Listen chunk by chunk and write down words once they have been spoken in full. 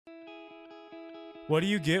What do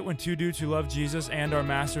you get when two dudes who love Jesus and are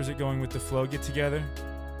masters at going with the flow get together?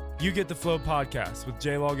 You get the Flow Podcast with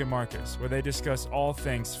J-Log and Marcus, where they discuss all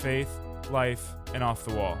things faith, life, and off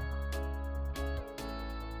the wall.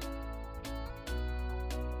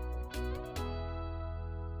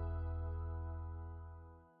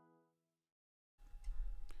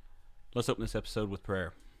 Let's open this episode with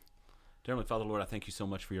prayer. Dear Heavenly Father, Lord, I thank you so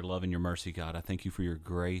much for your love and your mercy, God. I thank you for your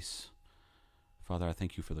grace. Father, I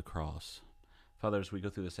thank you for the cross. Father, as we go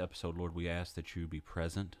through this episode, Lord, we ask that you be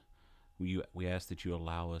present. We ask that you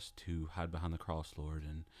allow us to hide behind the cross, Lord,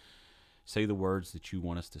 and say the words that you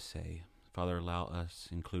want us to say. Father, allow us,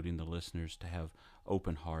 including the listeners, to have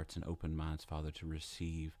open hearts and open minds, Father, to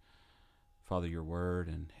receive, Father, your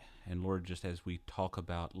word. And Lord, just as we talk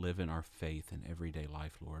about living our faith in everyday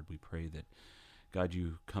life, Lord, we pray that, God,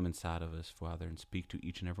 you come inside of us, Father, and speak to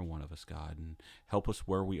each and every one of us, God, and help us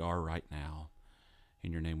where we are right now.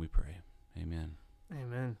 In your name we pray. Amen.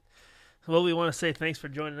 Amen. Well, we want to say thanks for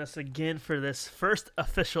joining us again for this first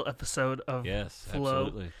official episode of Flow.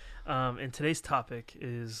 Absolutely. And today's topic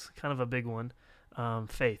is kind of a big one,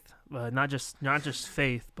 faith. Not just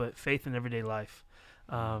faith, but faith in everyday life.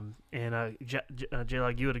 J-Log,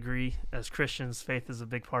 you would agree, as Christians, faith is a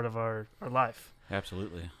big part of our life.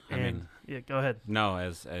 Absolutely. Yeah, go ahead. No,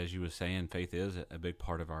 as you were saying, faith is a big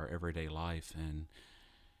part of our everyday life. And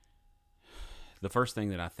the first thing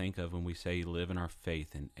that I think of when we say live in our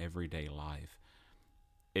faith in everyday life,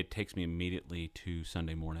 it takes me immediately to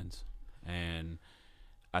Sunday mornings. And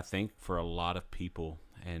I think for a lot of people,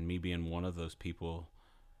 and me being one of those people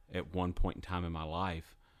at one point in time in my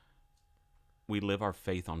life, we live our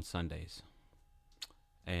faith on Sundays.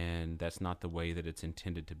 And that's not the way that it's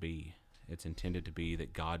intended to be. It's intended to be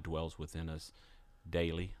that God dwells within us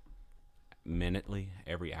daily, minutely,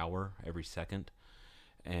 every hour, every second.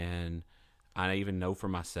 And I even know for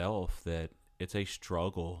myself that it's a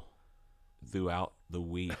struggle throughout the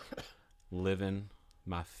week living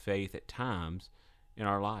my faith at times in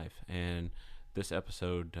our life. And this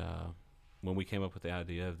episode, when we came up with the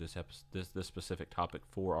idea of this specific topic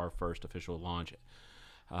for our first official launch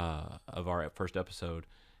of our first episode,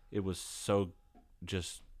 it was so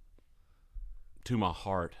just to my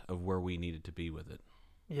heart of where we needed to be with it.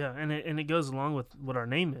 Yeah, and it goes along with what our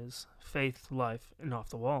name is: faith, life, and off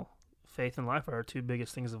the wall. Faith and life are our two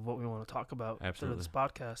biggest things of what we want to talk about through this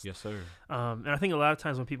podcast. Yes, sir. And I think a lot of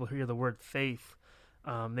times when people hear the word faith,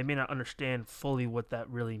 they may not understand fully what that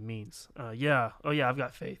really means. I've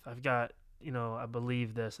got faith. I've got, I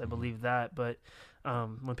believe this, I believe that. But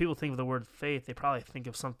when people think of the word faith, they probably think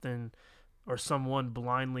of something or someone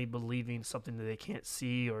blindly believing something that they can't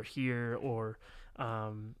see or hear, or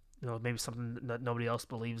maybe something that nobody else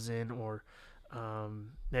believes in, or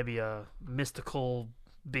maybe a mystical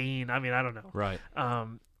being. I mean, I don't know. Right.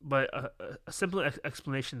 But a simple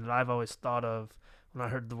explanation that I've always thought of when I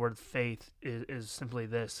heard the word faith is simply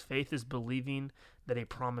this: faith is believing that a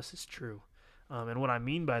promise is true. And what I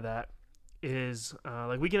mean by that is,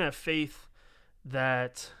 we can have faith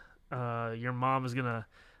that your mom is going to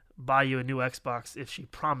buy you a new Xbox if she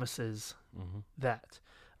promises that.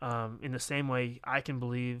 In the same way, I can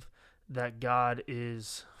believe that God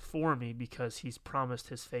is for me because he's promised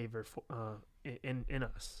his favor in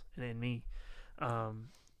us and in me. I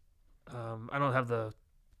don't have the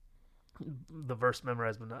verse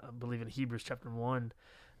memorized, but I believe in Hebrews chapter 1,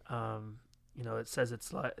 it says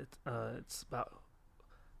it's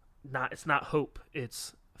not hope,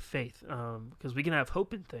 it's faith. Because we can have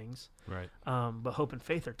hope in things, right? But hope and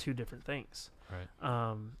faith are two different things, right?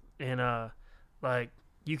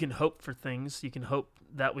 You can hope for things. You can hope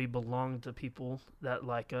that we belong to people that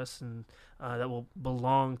like us, and that will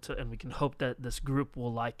belong to, and we can hope that this group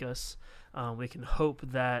will like us. We can hope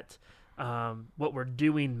that what we're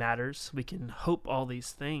doing matters. We can hope all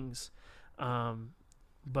these things.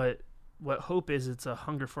 But what hope is, it's a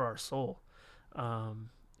hunger for our soul.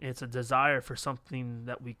 It's a desire for something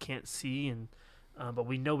that we can't see, and but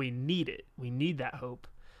we know we need it. We need that hope.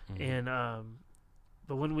 And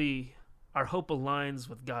but when our hope aligns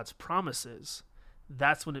with God's promises,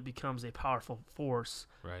 that's when it becomes a powerful force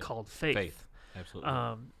called faith. Faith, absolutely.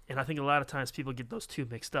 And I think a lot of times people get those two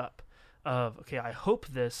mixed up. Okay, I hope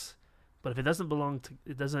this, but if it doesn't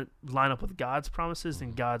line up with God's promises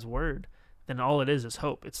and God's word, then all it is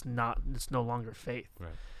hope. It's no longer faith.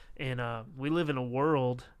 Right. And we live in a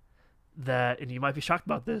world that, and you might be shocked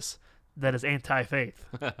about this, that is anti-faith.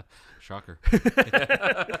 Shocker.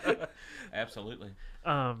 Absolutely.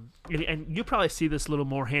 And you probably see this a little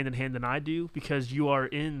more hand in hand than I do, because you are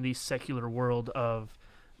in the secular world of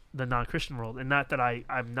the non-Christian world. And not that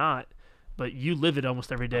I'm not, but you live it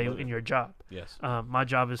almost every day live in it. your job. Yes. My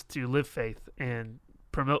job is to live faith and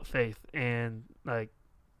promote faith, and like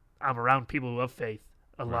I'm around people who have faith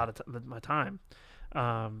a lot of my time,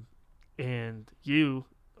 and you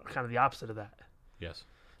are kind of the opposite of that. Yes.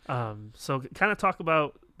 So kind of talk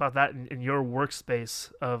about that in your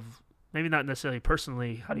workspace of maybe not necessarily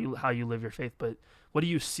personally how you live your faith, but what do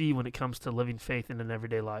you see when it comes to living faith in an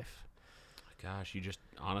everyday life? Gosh, you just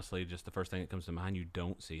honestly, just the first thing that comes to mind, you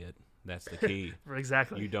don't see it. That's the key.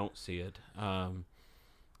 Exactly. You don't see it.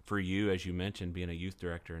 For you, as you mentioned, being a youth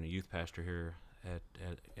director and a youth pastor here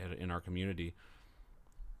in our community,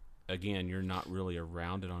 again, you're not really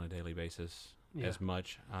around it on a daily basis as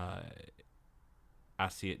much. I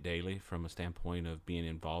see it daily from a standpoint of being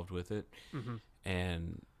involved with it,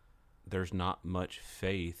 and there's not much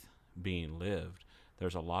faith being lived.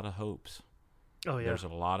 There's a lot of hopes. Oh yeah. There's a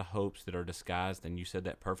lot of hopes that are disguised, and you said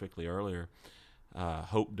that perfectly earlier.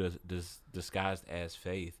 Hope does disguised as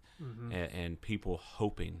faith, and people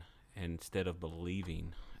hoping instead of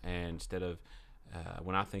believing, and instead of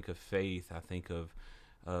when I think of faith, I think of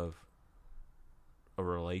a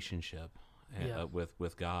relationship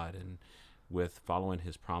with God and with following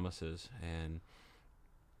His promises, and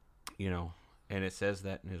and it says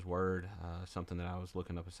that in His Word. Something that I was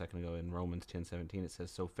looking up a second ago in Romans 10:17. It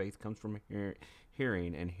says, "So faith comes from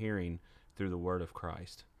hearing, and hearing through the word of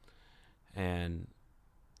Christ." And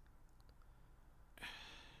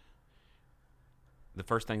the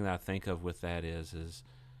first thing that I think of with that is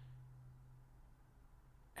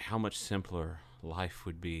how much simpler life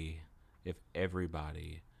would be if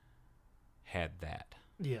everybody had that.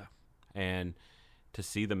 Yeah. And to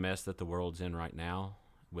see the mess that the world's in right now,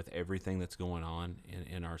 with everything that's going on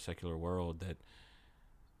in our secular world, that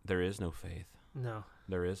there is no faith. No.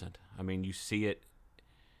 There isn't. I mean, you see it.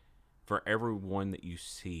 For everyone that you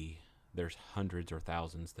see, there's hundreds or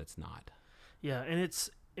thousands that's not. Yeah,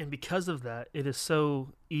 and because of that, it is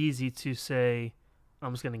so easy to say,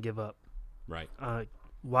 I'm just going to give up. Right.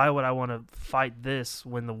 Why would I want to fight this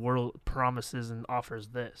when the world promises and offers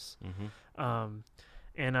this?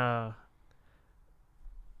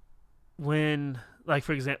 When, like,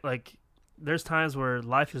 for example, like, there's times where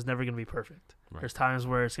life is never going to be perfect. Right. There's times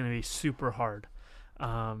where it's going to be super hard.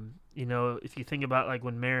 If you think about, like,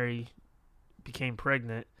 when Mary became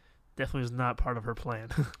pregnant, definitely was not part of her plan.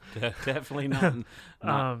 Definitely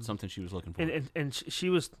not something she was looking for. And she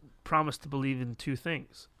was promised to believe in two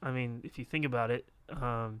things. I mean, if you think about it,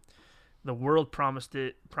 the world promised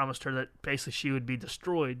her that basically she would be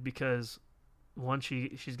destroyed because, one,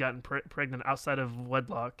 she's gotten pregnant outside of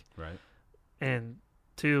wedlock. Right. And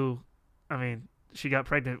two, I mean, she got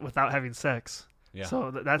pregnant without having sex. Yeah.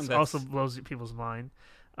 So that's also blows people's mind.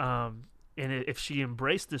 And if she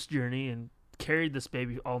embraced this journey and carried this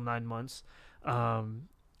baby all 9 months, and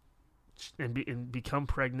become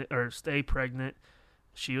pregnant or stay pregnant,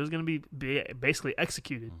 she was going to be basically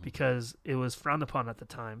executed because it was frowned upon at the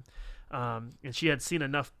time. And she had seen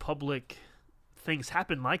enough public things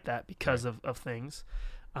happen like that because of things.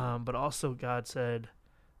 But also God said,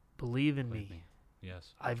 believe in me.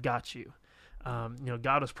 Yes. I've got you.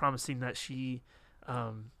 God was promising that she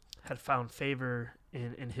had found favor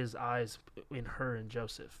in His eyes in her and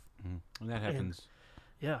Joseph. And that happens.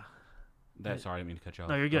 Yeah. Sorry, I didn't mean to cut you off.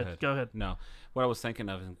 No, you're good. Go ahead. No, what I was thinking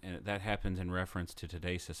of, and that happens in reference to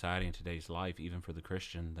today's society and today's life, even for the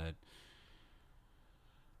Christian, that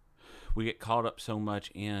we get caught up so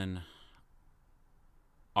much in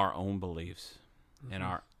our own beliefs and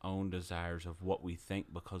our own desires of what we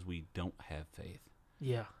think because we don't have faith.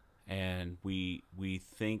 Yeah. And we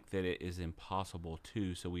think that it is impossible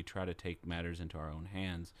to, so we try to take matters into our own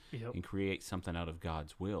hands and create something out of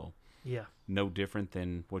God's will. Yeah. No different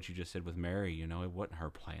than what you just said with Mary. It wasn't her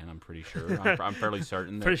plan, I'm pretty sure. I'm fairly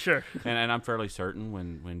certain. Pretty sure. And I'm fairly certain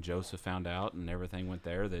when Joseph found out and everything went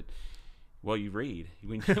there that, well, you read.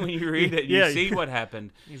 When you read it, you see what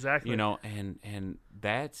happened. Exactly. And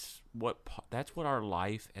that's what our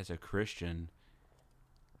life as a Christian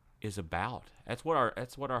is about. That's what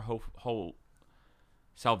our whole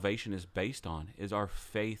salvation is based on, is our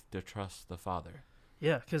faith to trust the Father.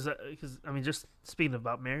 Yeah, because I mean, just speaking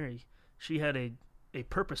about Mary, she had a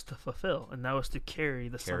purpose to fulfill, and that was to carry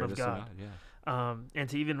the Son of God. And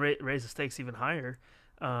to even raise the stakes even higher,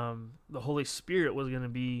 the Holy Spirit was going to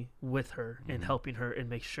be with her and helping her and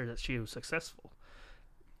make sure that she was successful.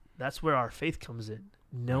 That's where our faith comes in,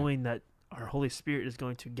 knowing that our Holy Spirit is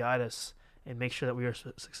going to guide us and make sure that we are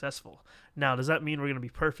successful. Now, does that mean we're going to be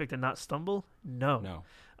perfect and not stumble? No.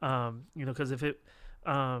 Because if it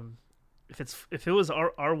was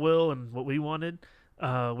our will and what we wanted,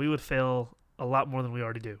 we would fail a lot more than we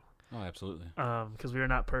already do. Oh, absolutely. Because we were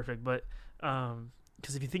not perfect, but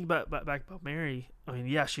because if you think back about Mary, I mean,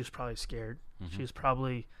 yeah, she was probably scared. Mm-hmm.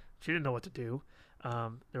 She didn't know what to do.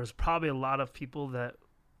 There was probably a lot of people that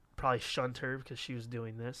probably shunned her because she was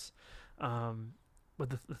doing this. But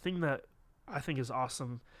the thing that I think is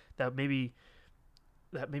awesome that maybe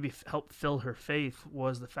helped fill her faith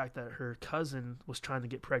was the fact that her cousin was trying to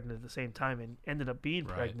get pregnant at the same time and ended up being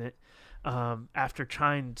Right. pregnant after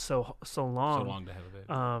trying so long. So long to have a baby.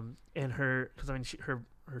 And because I mean her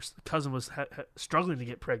cousin was struggling to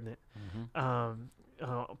get pregnant. Mm-hmm.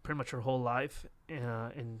 Pretty much her whole life,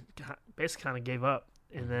 and basically kind of gave up.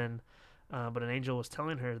 And then, but an angel was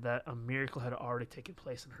telling her that a miracle had already taken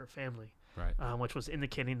place in her family, Right. which was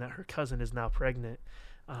indicating that her cousin is now pregnant.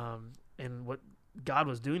 And what God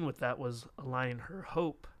was doing with that was aligning her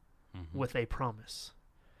hope Mm-hmm. with a promise.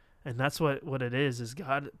 And that's what it is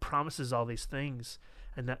God promises all these things.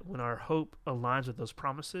 And that when our hope aligns with those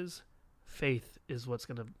promises, faith is what's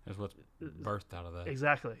going to... That's what's birthed out of that.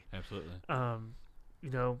 Exactly. Absolutely.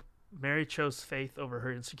 Mary chose faith over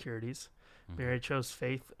her insecurities. Mm-hmm. Mary chose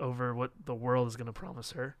faith over what the world is going to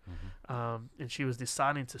promise her. Mm-hmm. And she was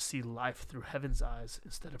deciding to see life through heaven's eyes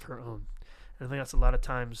instead of her own. And I think that's a lot of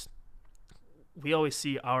times we always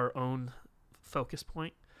see our own focus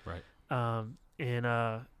point. Right.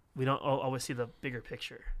 And we don't always see the bigger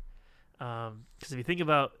picture. Because if you think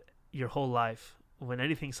about your whole life, when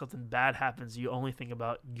something bad happens, you only think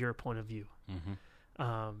about your point of view.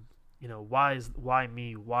 Mm-hmm. Why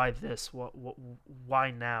me? Why this?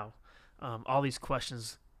 Why now? All these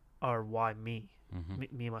questions are why me,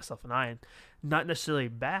 Mm-hmm. me, myself, and I. And not necessarily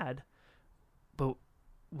bad, but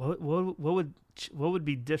what would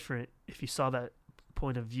be different if you saw that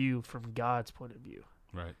point of view from God's point of view?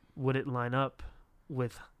 Right. Would it line up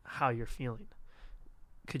with how you're feeling?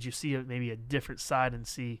 Could you see maybe a different side and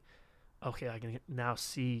see, okay, I can now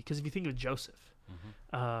see? Because if you think of Joseph,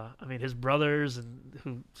 Mm-hmm. I mean, his brothers and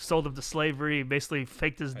who sold him to slavery, basically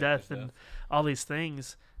faked his death and all these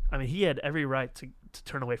things. I mean, he had every right to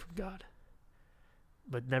turn away from God,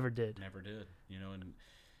 but never did. Never did. And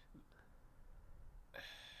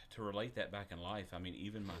to relate that back in life, I mean,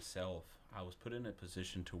 even myself, I was put in a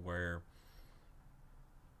position to where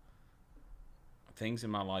things in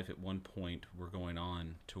my life at one point were going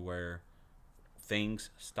on to where things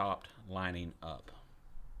stopped lining up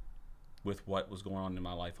with what was going on in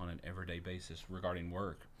my life on an everyday basis regarding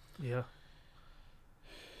work. Yeah.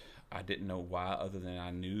 I didn't know why, other than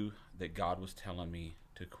I knew that God was telling me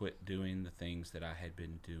to quit doing the things that I had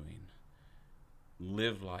been doing.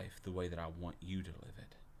 Live life the way that I want you to live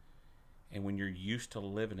it. And when you're used to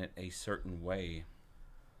living it a certain way,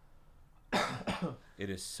 it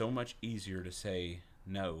is so much easier to say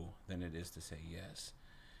no than it is to say yes.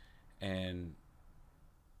 And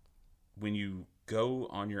when you go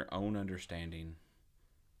on your own understanding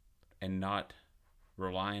and not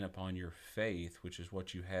relying upon your faith, which is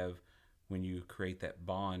what you have when you create that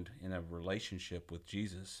bond in a relationship with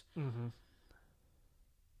Jesus, Mm-hmm.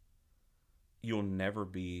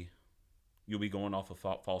 you'll be going off of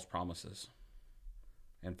false promises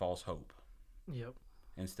and false hope. Yep.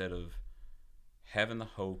 Instead of having the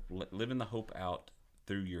hope, living the hope out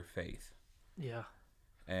through your faith. Yeah.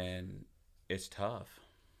 And it's tough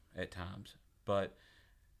at times, but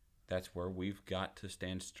that's where we've got to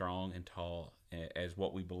stand strong and tall as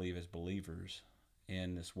what we believe as believers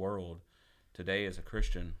in this world today as a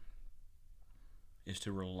Christian, is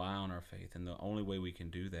to rely on our faith. And the only way we can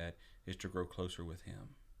do that is to grow closer with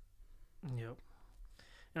Him. Yep.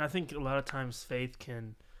 And I think a lot of times faith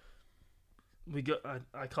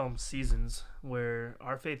I call them seasons, where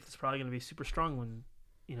our faith is probably going to be super strong when,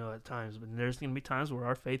 at times, but there's going to be times where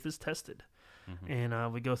our faith is tested. Mm-hmm.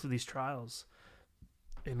 And we go through these trials.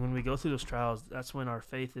 And when we go through those trials, that's when our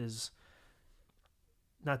faith is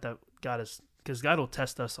not that because God will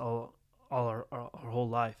test us all our whole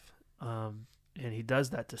life. And He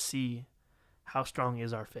does that to see how strong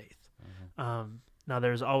is our faith. Mm-hmm. Now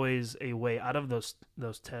there's always a way out of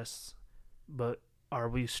those tests, but are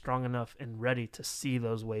we strong enough and ready to see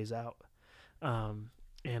those ways out? And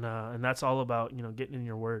that's all about, getting in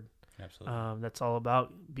your word. Absolutely. That's all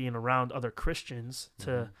about being around other Christians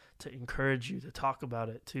to encourage you, to talk about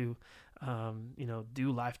it, to,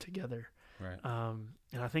 do life together. Right.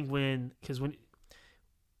 And I think when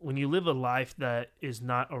you live a life that is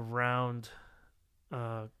not around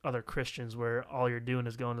other Christians, where all you're doing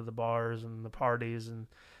is going to the bars and the parties and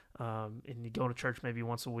you go to church maybe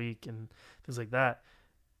once a week and things like that,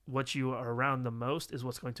 what you are around the most is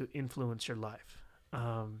what's going to influence your life.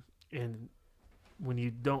 And when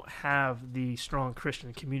you don't have the strong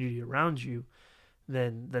Christian community around you,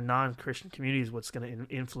 then the non-Christian community is what's going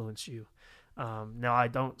to influence you. Now, I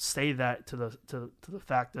don't say that to the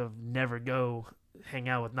fact of never go hang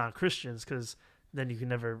out with non-Christians, because then you can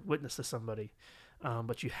never witness to somebody.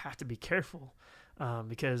 But you have to be careful,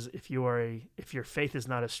 because if your faith is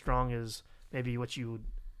not as strong as maybe what you would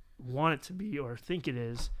want it to be or think it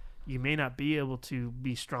is, you may not be able to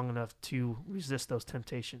be strong enough to resist those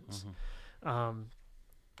temptations.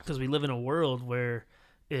 Because we live in a world where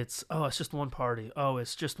it's just one party. Oh,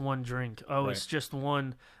 it's just one drink. Oh, Right. It's just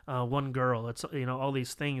one girl. It's all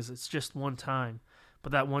these things. It's just one time,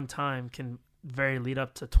 but that one time can very lead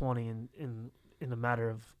up to 20 in a matter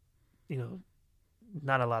of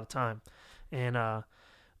not a lot of time. And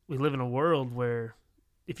we live in a world where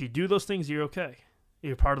if you do those things, you're okay.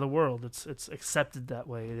 You're part of the world. It's accepted that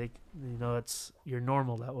way. You're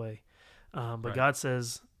normal that way. But Right. God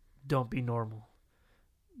says, don't be normal.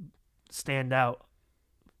 Stand out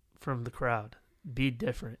from the crowd. Be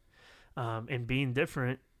different. And being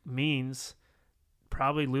different means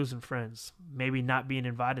probably losing friends. Maybe not being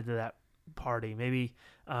invited to that party. Maybe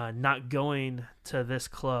not going to this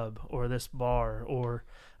club or this bar or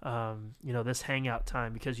this hangout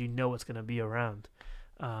time, because you know what's going to be around.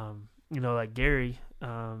 Like Gary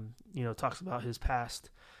talks about his past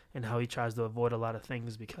and how he tries to avoid a lot of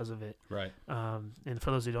things because of it. Right. And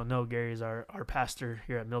for those who don't know, Gary is our pastor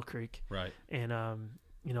here at Mill Creek. Right. And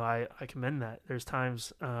I commend that. There's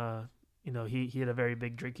times he had a very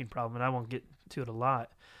big drinking problem, and I won't get to it a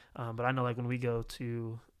lot, but I know, like, when we go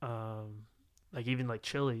to even like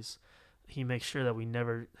Chili's, he makes sure that we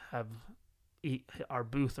never eat our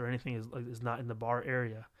booth or anything is not in the bar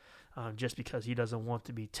area, just because he doesn't want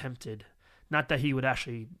to be tempted. Not that he would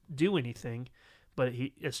actually do anything, but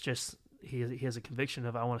he has a conviction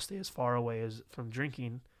of, I want to stay as far away from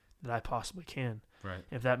drinking that I possibly can. Right.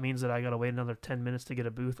 If that means that I got to wait another 10 minutes to get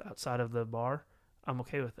a booth outside of the bar, I'm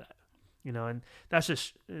okay with that. And that's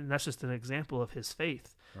just an example of his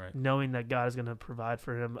faith, Right. knowing that God is going to provide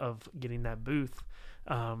for him of getting that booth.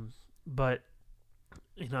 But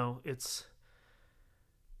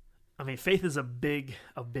faith is a big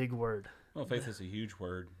word. Well, faith is a huge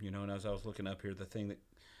word, and as I was looking up here, the thing that,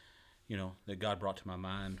 that God brought to my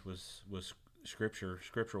mind was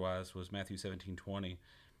scripture-wise, was Matthew 17:20.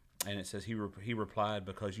 And it says, he replied,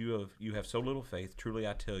 because you have so little faith, truly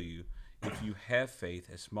I tell you, if you have faith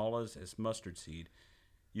as small as mustard seed,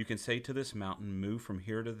 you can say to this mountain, move from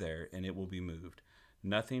here to there, and it will be moved.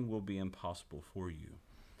 Nothing will be impossible for you.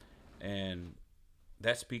 And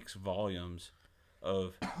that speaks volumes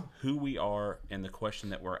of who we are and the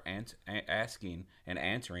question that we're asking and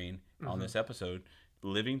answering on this episode,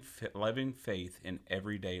 living faith in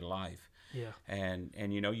everyday life. Yeah.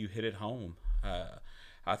 And you hit it home.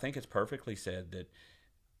 I think it's perfectly said that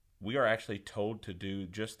we are actually told to do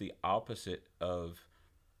just the opposite of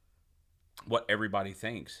what everybody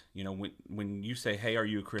thinks. When you say, hey, are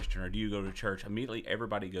you a Christian or do you go to church? Immediately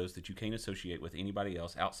everybody goes that you can't associate with anybody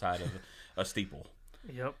else outside of a steeple.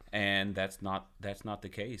 Yep. And that's not the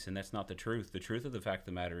case, and that's not the truth. The truth of the fact of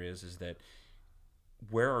the matter is that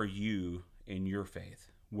where are you in your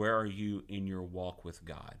faith? Where are you in your walk with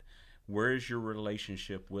God? Where is your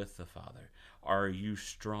relationship with the Father? Are you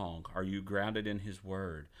strong? Are you grounded in His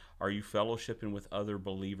Word? Are you fellowshipping with other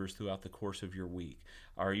believers throughout the course of your week?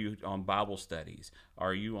 Are you on Bible studies?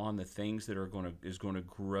 Are you on the things that is going to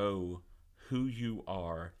grow who you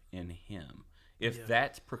are in Him? If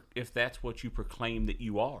that's what you proclaim that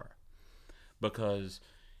you are, because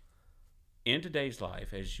in today's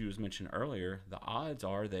life, as you was mentioned earlier, the odds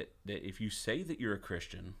are that if you say that you're a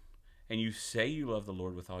Christian and you say you love the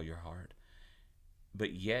Lord with all your heart,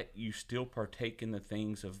 but yet you still partake in the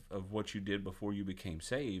things of what you did before you became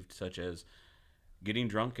saved, such as getting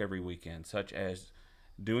drunk every weekend, such as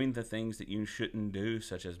doing the things that you shouldn't do,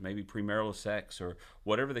 such as maybe premarital sex or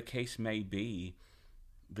whatever the case may be,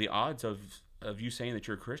 the odds of you saying that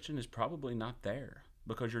you're a Christian is probably not there,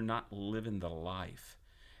 because you're not living the life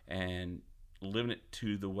and living it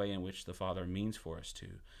to the way in which the Father means for us to.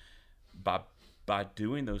 By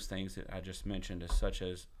doing those things that I just mentioned, such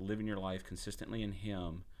as living your life consistently in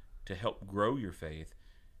Him to help grow your faith,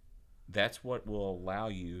 that's what will allow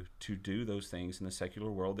you to do those things in the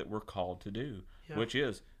secular world that we're called to do, which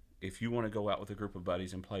is, if you want to go out with a group of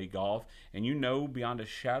buddies and play golf, and beyond a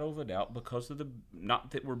shadow of a doubt, because of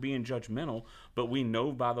not that we're being judgmental, but we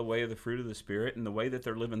know by the way of the fruit of the Spirit and the way that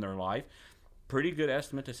they're living their life, pretty good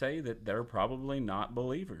estimate to say that they're probably not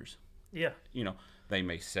believers. Yeah. They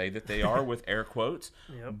may say that they are with air quotes,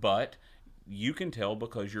 Yep. but you can tell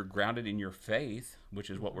because you're grounded in your faith, which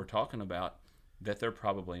is what we're talking about. that they're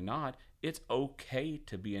probably not, it's okay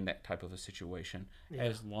to be in that type of a situation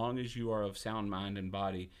as long as you are of sound mind and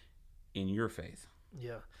body in your faith.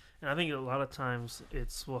 Yeah. And I think a lot of times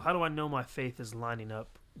it's, well, how do I know my faith is lining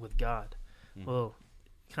up with God? Mm-hmm. Well,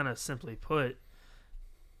 kind of simply put,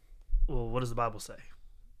 well, what does the Bible say?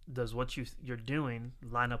 Does what you're doing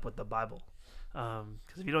line up with the Bible?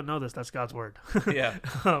 Because if you don't know this, that's God's word. Yeah.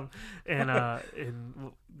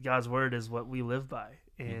 And God's word is what we live by.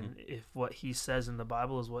 And if what he says in the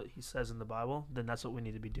Bible is what he says in the Bible, then that's what we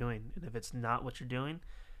need to be doing. And if it's not what you're doing,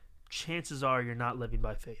 chances are you're not living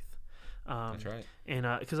by faith. That's right. And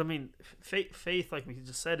because I mean, faith, like we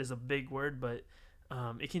just said, is a big word, but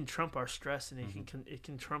it can trump our stress, and it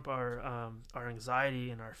can trump our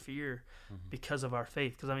anxiety and our fear because of our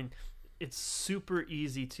faith. Because I mean, it's super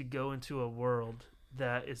easy to go into a world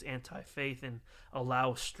that is anti-faith and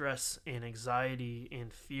allow stress and anxiety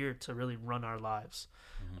and fear to really run our lives.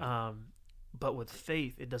 But with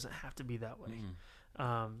faith, it doesn't have to be that way.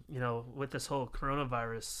 You know, with this whole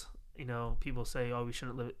coronavirus, you know, people say, oh, we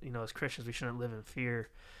shouldn't live, you know, as Christians, we shouldn't live in fear.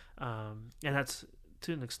 And that's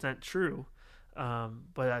to an extent true.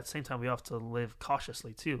 But at the same time, we have to live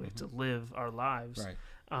cautiously too. We have to live our lives.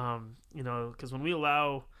 Right. You know, because when we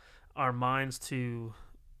allow our minds to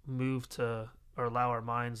move to, or allow our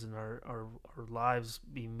minds and our lives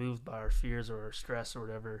be moved by our fears or our stress or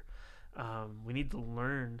whatever, we need to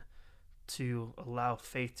learn to allow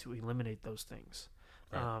faith to eliminate those things.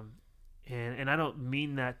 Right. And I don't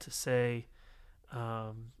mean that to say,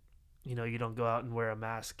 you know, you don't go out and wear a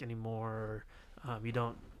mask anymore, or you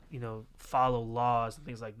don't, you know, follow laws and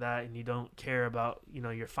things like that, and you don't care about, you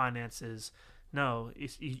know, your finances. No,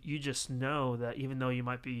 you just know that even though you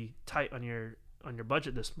might be tight on your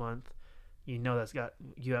budget this month, you know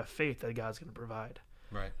you have faith that God's going to provide.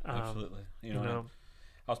 Right, absolutely. You know,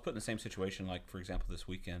 I was put in the same situation. Like, for example, this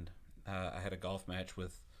weekend, I had a golf match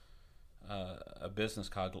with a business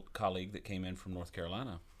colleague that came in from North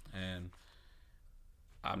Carolina, and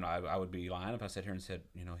I would be lying if I sat here and said,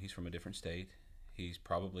 you know, he's from a different state. He's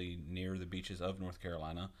probably near the beaches of North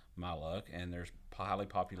Carolina, my luck, and there's highly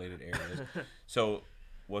populated areas. So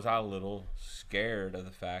was I a little scared of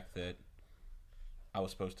the fact that I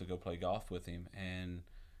was supposed to go play golf with him, and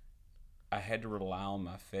I had to rely on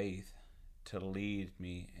my faith to lead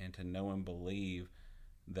me and to know and believe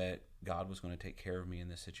that God was going to take care of me in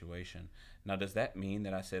this situation. Now, does that mean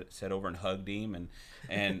that I sat over and hugged him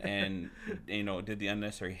and you know, did the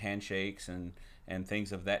unnecessary handshakes and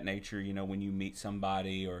things of that nature? You know, when you meet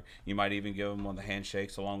somebody, or you might even give them one of the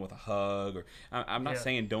handshakes along with a hug. Or I'm not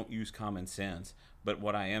saying don't use common sense, but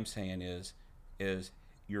what I am saying is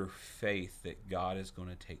your faith that God is going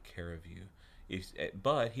to take care of you.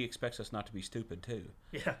 But he expects us not to be stupid too.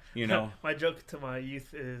 Yeah. You know, my joke to my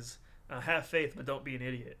youth is, have faith, but don't be an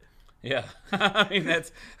idiot. Yeah. I mean,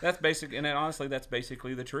 that's basic. And honestly, that's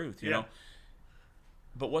basically the truth, you know.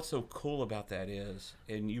 But what's so cool about that is,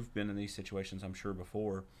 and you've been in these situations, I'm sure,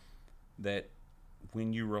 before, that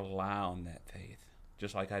when you rely on that faith,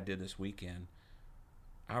 just like I did this weekend,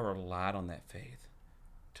 I relied on that faith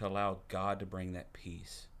to allow God to bring that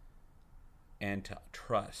peace and to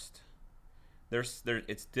trust.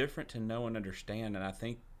 It's different to know and understand, and I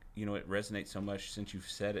think, you know, it resonates so much since you've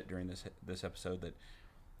said it during this episode, that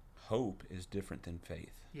hope is different than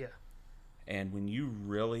faith. Yeah. And when you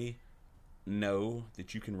really know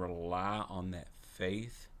that you can rely on that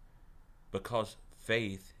faith, because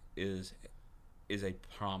faith is a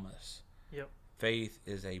promise. Yep. Faith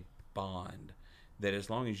is a bond that as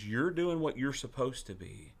long as you're doing what you're supposed to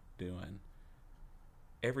be doing,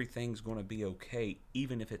 everything's going to be okay,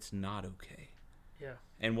 even if it's not okay. Yeah.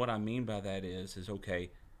 And what I mean by that is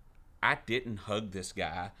okay, I didn't hug this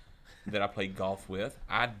guy that I played golf with.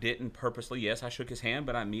 I didn't purposely. Yes, I shook his hand,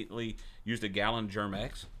 but I immediately used a gallon of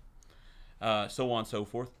Germ-X, so on and so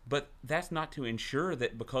forth. But that's not to ensure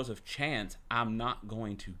that because of chance, I'm not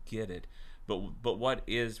going to get it. But what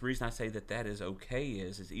is the reason I say that is okay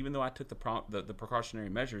is even though I took the precautionary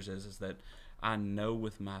measures is that I know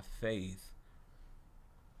with my faith,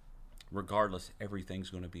 regardless, everything's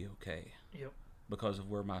going to be okay. Yep. Because of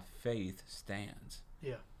where my faith stands.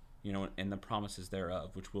 Yeah. You know, and the promises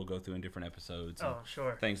thereof, which we'll go through in different episodes. Oh,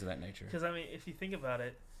 sure. Things of that nature. Because, I mean, if you think about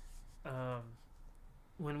it,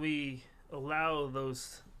 when we allow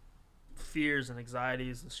those fears and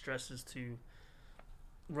anxieties and stresses to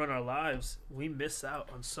run our lives, we miss out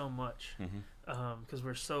on so much because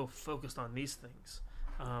we're so focused on these things.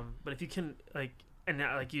 But if you can, like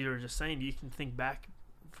you were just saying, you can think back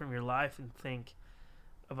from your life and think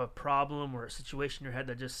of a problem or a situation in your head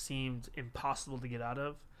that just seemed impossible to get out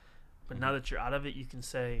of. But now that you're out of it, you can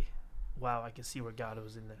say, wow, I can see where God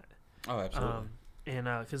was in that. Oh, absolutely. And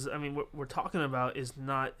because I mean, what we're talking about is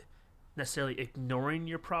not necessarily ignoring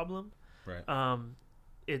your problem. Right.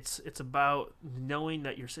 It's about knowing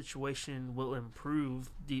that your situation will improve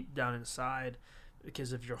deep down inside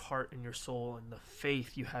because of your heart and your soul and the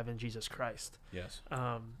faith you have in Jesus Christ. Yes.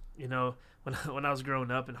 You know, when I was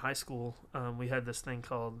growing up in high school, we had this thing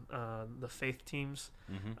called the faith teams,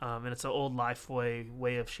 and it's an old Lifeway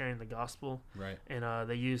way of sharing the gospel. Right. And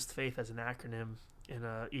they used faith as an acronym, and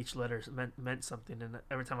each letter meant something. And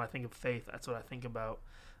every time I think of faith, that's what I think about.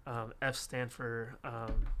 F stand for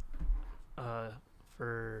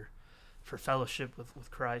fellowship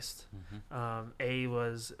with Christ. A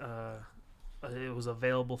was it was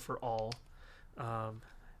available for all.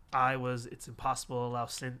 I was it's impossible to allow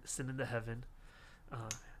sin into heaven.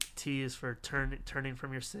 T is for turning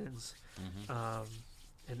from your sins.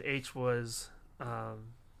 And H was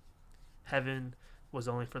heaven was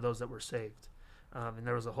only for those that were saved. And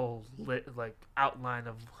there was a whole outline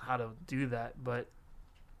of how to do that. But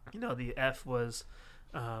the F was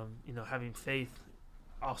having faith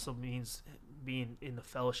also means being in the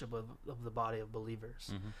fellowship of the body of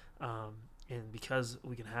believers. And because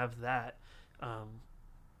we can have that,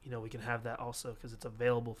 we can have that also because it's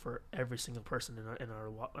available for every single person in our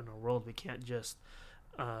world. We can't just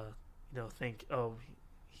think, oh,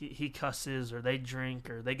 he cusses, or they drink,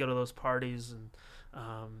 or they go to those parties, and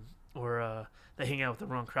or they hang out with the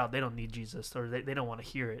wrong crowd. They don't need Jesus, or they don't want to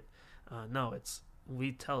hear it. No,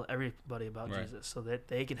 we tell everybody about Jesus so that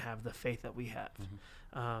they can have the faith that we have.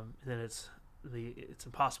 And then it's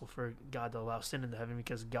impossible for God to allow sin into heaven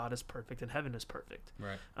because God is perfect and heaven is perfect.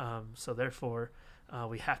 Right. So therefore,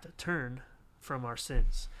 we have to turn from our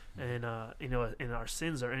sins, and and our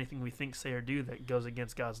sins are anything we think, say, or do that goes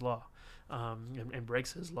against God's law, and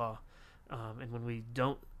breaks His law. And when we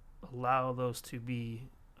don't allow those to be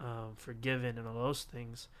forgiven and all those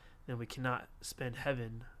things, then we cannot spend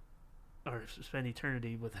heaven or spend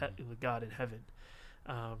eternity with God in heaven.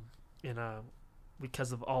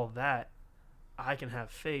 Because of all of that, I can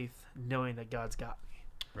have faith knowing that God's got me.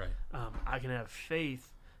 Right. I can have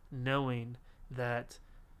faith knowing that,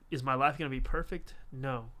 is my life going to be perfect?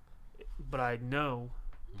 No. But I know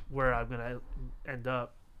where I'm going to end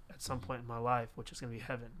up at some point in my life, which is going to be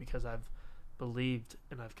heaven, because I've believed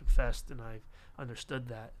and I've confessed and I've understood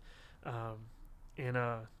that. I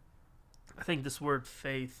think this word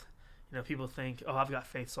faith, people think, oh, I've got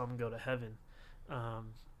faith, so I'm going to go to heaven.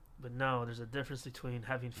 But no, there's a difference between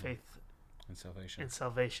having faith and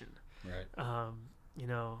salvation. Right.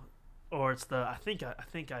 Or it's I think I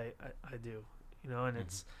do. And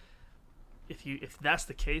it's if that's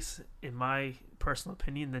the case, in my personal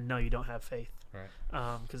opinion, then no, you don't have faith. Right.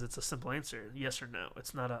 Because it's a simple answer, yes or no.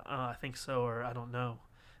 It's not I think so or I don't know.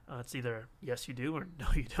 It's either yes you do or no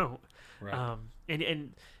you don't. Right.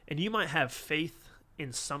 And you might have faith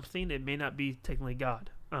in something. It may not be technically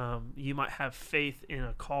God. You might have faith in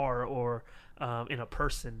a car or in a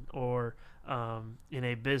person or in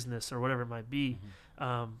a business or whatever it might be.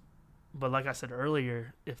 But like I said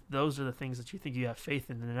earlier, if those are the things that you think you have faith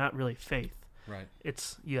in, they're not really faith. Right.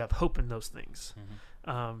 It's you have hope in those things.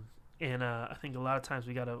 And I think a lot of times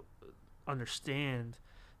we got to understand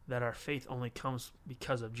that our faith only comes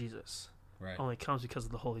because of Jesus. Right. Only comes because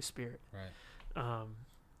of the Holy Spirit. Right.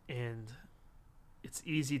 And it's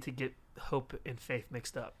easy to get hope and faith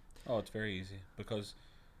mixed up. Oh, it's very easy because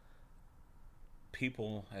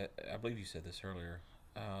people, I believe you said this earlier,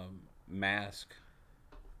 mask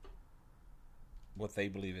what they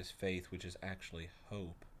believe is faith, which is actually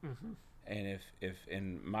hope.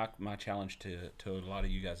 And my challenge to a lot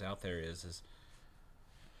of you guys out there is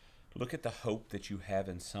look at the hope that you have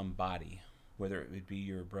in somebody, whether it would be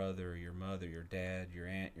your brother, your mother, your dad, your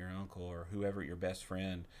aunt, your uncle, or whoever, your best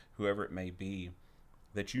friend, whoever it may be,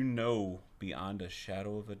 that you know beyond a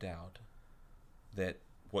shadow of a doubt that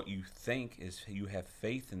what you think is you have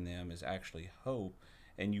faith in them is actually hope,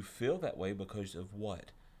 and you feel that way because of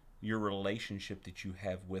what? Your relationship that you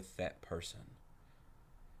have with that person.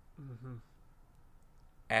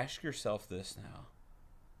 Ask yourself this now,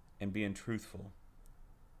 and being truthful,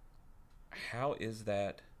 how is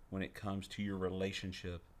that when it comes to your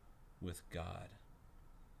relationship with God?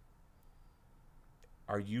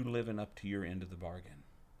 Are you living up to your end of the bargain?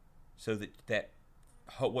 So that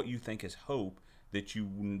what you think is hope, that you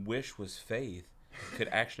wish was faith, could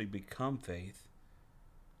actually become faith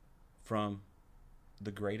from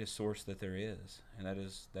the greatest source that there is, and that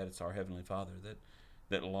it's our Heavenly Father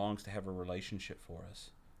that longs to have a relationship for us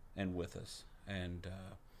and with us. And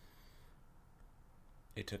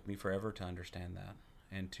it took me forever to understand that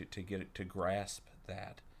and to get it, to grasp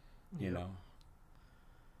that, you know.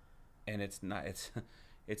 And it's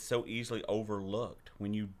it's so easily overlooked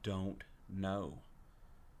when you don't know.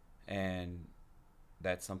 And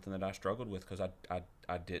that's something that I struggled with because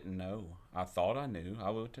I didn't know. I thought I knew. I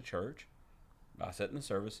went to church. I sat in the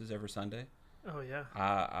services every Sunday. Oh, yeah.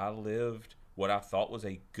 I lived what I thought was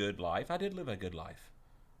a good life. I did live a good life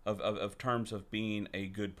of terms of being a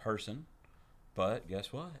good person. But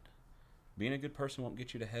guess what? Being a good person won't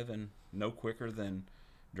get you to heaven no quicker than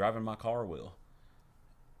driving my car will.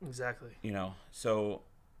 Exactly. You know, so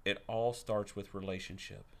it all starts with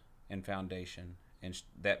relationship and foundation, and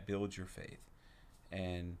that builds your faith.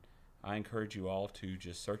 And I encourage you all to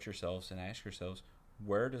just search yourselves and ask yourselves,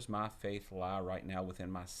 where does my faith lie right now within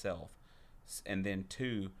myself? And then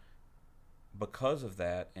two, because of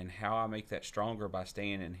that and how I make that stronger by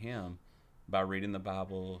staying in Him, by reading the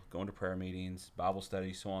Bible, going to prayer meetings, Bible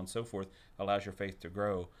studies, so on and so forth, allows your faith to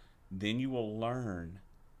grow. Then you will learn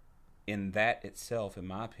in that itself, in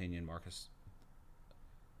my opinion, Marcus,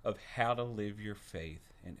 of how to live your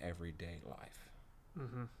faith in everyday life.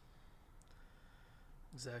 Mm-hmm.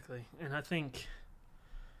 Exactly. And I think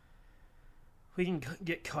we can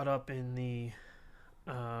get caught up in the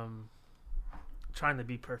trying to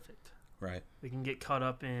be perfect. Right. We can get caught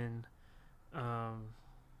up in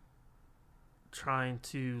trying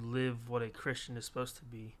to live what a Christian is supposed to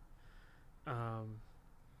be.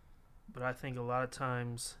 But I think a lot of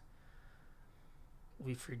times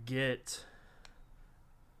we forget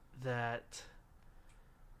that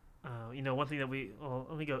one thing that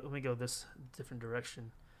let me go this different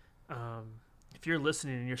direction. If you're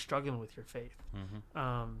listening and you're struggling with your faith,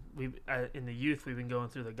 in the youth we've been going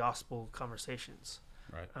through the gospel conversations,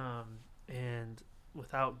 right? And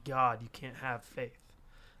without God, you can't have faith.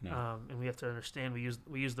 No. And we have to understand we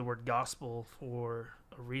use the word gospel for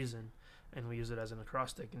a reason, and we use it as an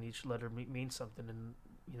acrostic, and each letter means something. And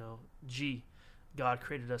G, God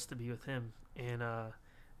created us to be with Him, and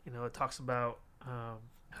it talks about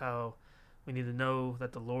how we need to know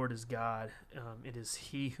that the Lord is God. It is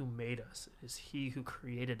He who made us. It is He who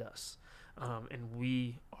created us, and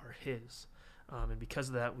we are His. And because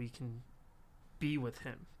of that, we can be with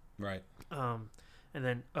Him. Right. And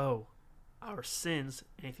then our sins,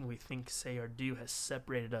 anything we think, say, or do, has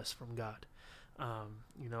separated us from God.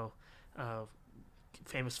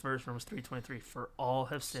 Famous verse, Romans 3:23, for all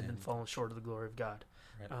have sinned and fallen short of the glory of God.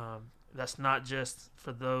 Right. That's not just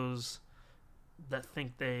for those that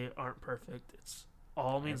think they aren't perfect. It's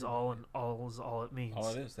all means all, and all is all it means. All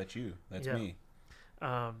it is. That's you. That's me.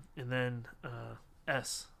 And then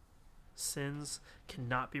S, sins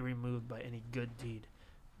cannot be removed by any good deed.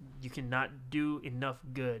 You cannot do enough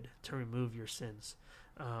good to remove your sins.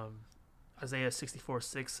 Isaiah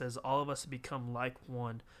 64:6 says, all of us become like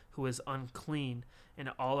one who is unclean, and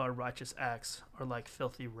all our righteous acts are like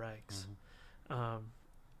filthy rags. Mm-hmm.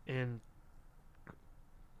 And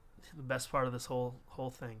the best part of this whole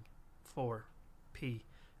thing, 4P,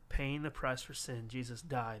 paying the price for sin, Jesus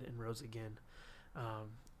died and rose again.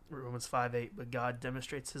 Romans 5:8, but God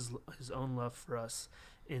demonstrates his own love for us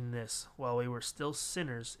in this: while we were still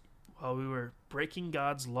sinners, while we were breaking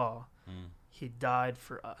God's law, He died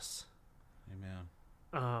for us. Amen.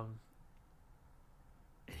 And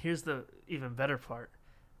here's the even better part,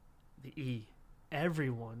 the E: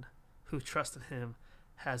 everyone who trusts in Him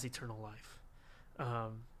has eternal life.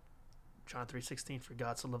 John 3:16, for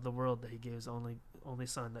God so loved the world that He gave His only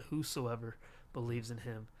Son, that whosoever believes in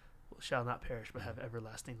Him shall not perish but have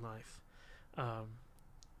everlasting life.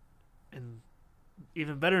 And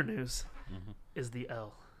even better news is the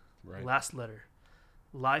L. Right. Last letter.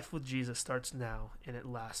 Life with Jesus starts now and it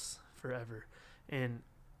lasts forever. And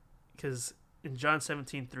because in John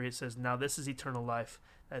 17:3 it says, now this is eternal life,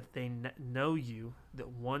 that they know you, the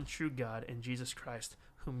one true God, and Jesus Christ,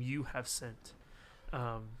 whom you have sent.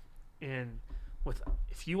 And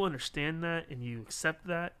if you understand that and you accept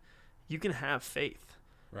that, you can have faith.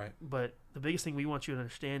 Right. But the biggest thing we want you to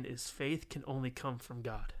understand is faith can only come from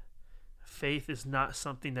God. Faith is not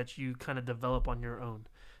something that you kind of develop on your own.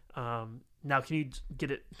 Now, can you get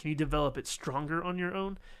it? Can you develop it stronger on your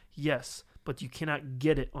own? Yes, but you cannot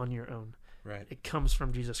get it on your own. Right. It comes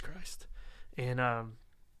from Jesus Christ. And I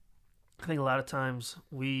think a lot of times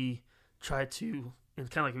we try to, and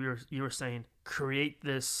kind of like you were saying, create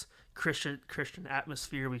this Christian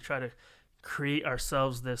atmosphere. We try to create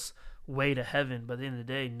ourselves this way to heaven, but at the end of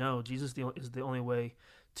the day, no, Jesus is the only way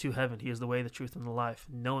to heaven. He is the way, the truth, and the life.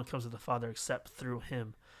 No one comes to the Father except through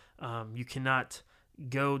Him. You cannot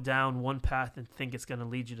go down one path and think it's going to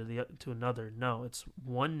lead you to another. No, it's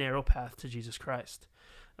one narrow path to Jesus Christ.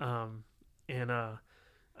 I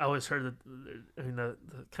always heard the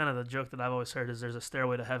kind of the joke that I've always heard is there's a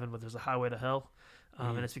stairway to heaven, but there's a highway to hell.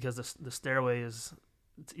 And it's because the stairway is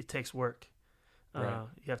it takes work. Right.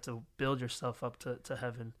 You have to build yourself up to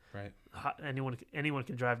heaven. Right. Anyone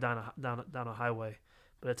can drive down a highway,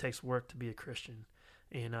 but it takes work to be a Christian.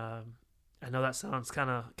 And I know that sounds kind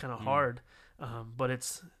of hard, but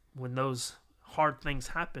it's when those hard things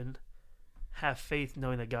happen, have faith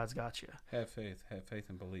knowing that God's got you. Have faith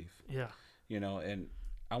and belief. Yeah. And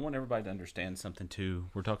I want everybody to understand something too.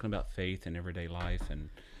 We're talking about faith in everyday life, and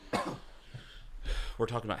we're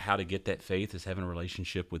talking about how to get that faith is having a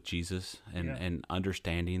relationship with Jesus and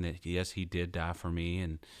understanding that, yes, he did die for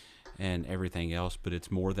me and everything else, but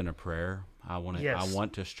it's more than a prayer. I want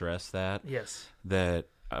to stress that. Yes. That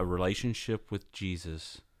a relationship with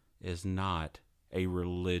Jesus is not a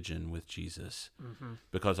religion with Jesus. Mm-hmm.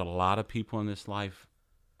 Because a lot of people in this life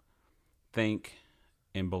think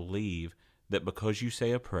and believe that because you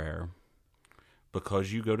say a prayer,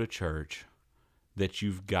 because you go to church, that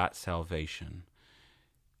you've got salvation.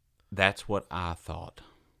 That's what I thought.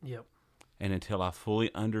 Yep. And until I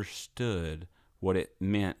fully understood what it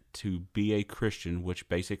meant to be a Christian, which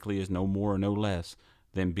basically is no more or no less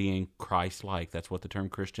than being Christ-like. That's what the term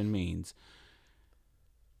Christian means.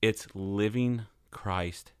 It's living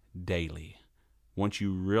Christ daily. Once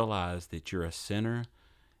you realize that you're a sinner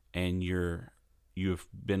and you've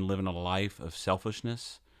been living a life of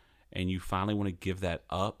selfishness, and you finally want to give that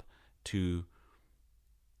up to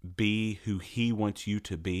be who he wants you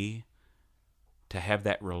to be, to have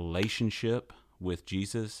that relationship with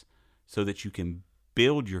Jesus so that you can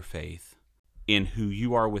build your faith in who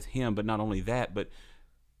you are with him, but not only that, but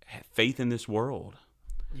faith in this world.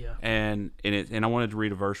 Yeah. And I wanted to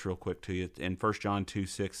read a verse real quick to you. In 1 John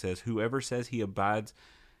 2:6 says, "Whoever says he abides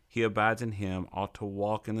in him ought to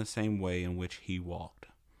walk in the same way in which he walked."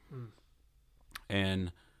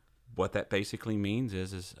 And what that basically means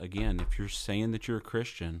is again, if you're saying that you're a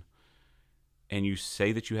Christian and you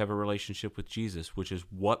say that you have a relationship with Jesus, which is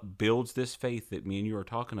what builds this faith that me and you are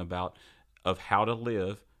talking about, of how to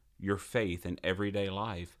live your faith in everyday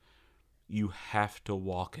life, you have to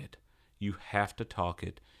walk it. You have to talk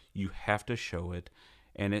it. You have to show it.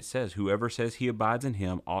 And it says, whoever says he abides in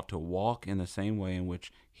him ought to walk in the same way in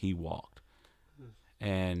which he walked.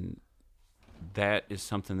 And that is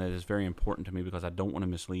something that is very important to me, because I don't want to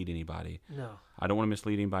mislead anybody. No. I don't want to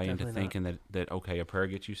mislead anybody Definitely into thinking that, okay, a prayer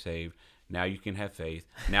gets you saved. Now you can have faith.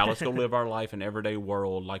 Now let's go live our life in everyday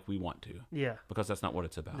world like we want to. Yeah. Because that's not what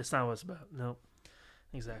it's about. That's not what it's about. Nope.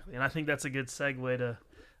 Exactly. And I think that's a good segue to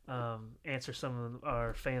answer some of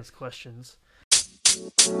our fans' questions.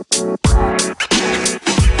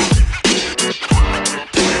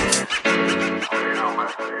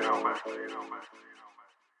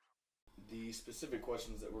 The specific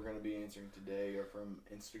questions that we're going to be answering today are from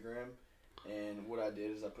Instagram. And what I did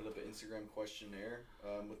is I put up an Instagram questionnaire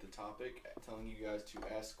with the topic, telling you guys to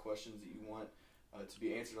ask questions that you want to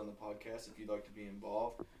be answered on the podcast if you'd like to be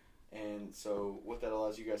involved. And so what that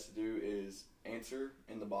allows you guys to do is answer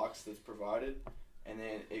in the box that's provided, and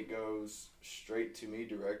then it goes straight to me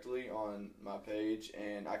directly on my page,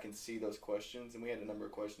 and I can see those questions. And we had a number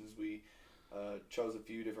of questions. We chose a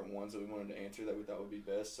few different ones that we wanted to answer that we thought would be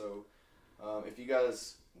best. So if you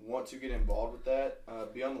guys want to get involved with that,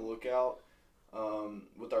 be on the lookout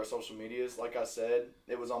with our social medias. Like I said,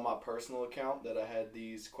 it was on my personal account that I had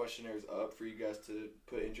these questionnaires up for you guys to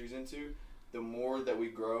put entries into. The more that we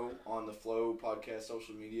grow on the Flow Podcast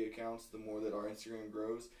social media accounts, the more that our Instagram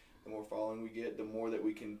grows, the more following we get, the more that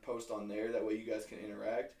we can post on there. That way you guys can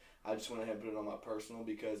interact. I just went ahead and put it on my personal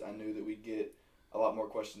because I knew that we'd get a lot more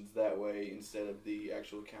questions that way instead of the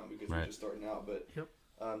actual account, because we're just starting out. But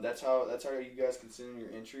that's how you guys can send in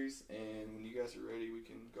your entries, and when you guys are ready, we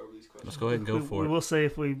can go over these questions. Let's go ahead and go for it. We will say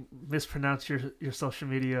if we mispronounce your social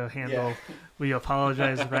media handle, we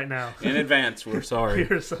apologize right now. In advance, we're sorry.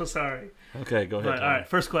 We're so sorry. Okay, go ahead. But, all right,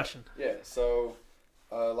 first question. Yeah, so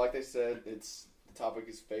like they said, the topic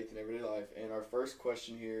is faith in everyday life, and our first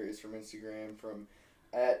question here is from Instagram from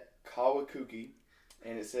 @Kawakuki,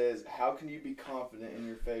 and it says, "How can you be confident in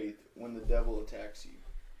your faith when the devil attacks you?"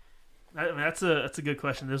 I mean, that's a good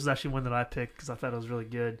question. This is actually one that I picked because I thought it was really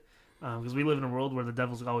good. Because we live in a world where the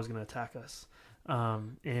devil's always going to attack us.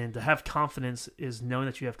 And to have confidence is knowing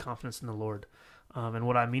that you have confidence in the Lord. And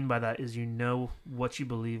what I mean by that is you know what you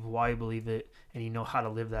believe, why you believe it, and you know how to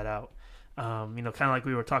live that out. Kind of like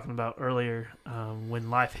we were talking about earlier, when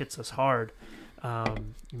life hits us hard,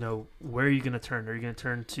 where are you going to turn? Are you going to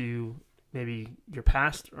turn to maybe your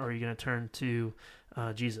past, or are you going to turn to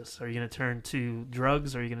Jesus? Are you going to turn to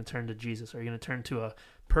drugs, or are you going to turn to Jesus? Are you going to turn to a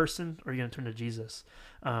person, or are you going to turn to Jesus?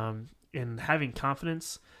 And having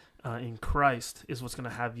confidence in Christ is what's going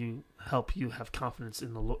to help you have confidence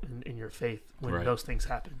in your faith when those things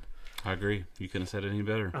happen. I agree. You couldn't have said it any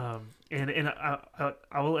better. And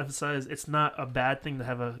I will emphasize, it's not a bad thing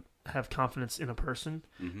to have confidence in a person,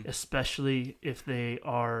 especially if they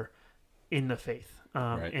are in the faith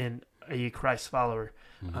and a Christ follower.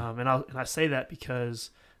 And I say that because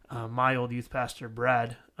my old youth pastor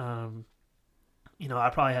Brad, I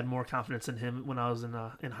probably had more confidence in him when I was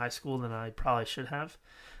in high school than I probably should have.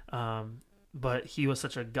 But he was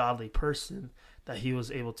such a godly person that he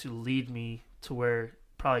was able to lead me to where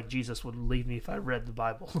probably Jesus would lead me if I read the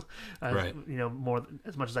Bible, more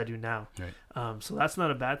as much as I do now. Right. So that's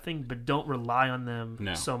not a bad thing, but don't rely on them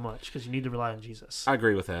so much, because you need to rely on Jesus. I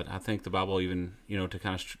agree with that. I think the Bible even, to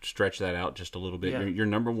kind of stretch that out just a little bit, your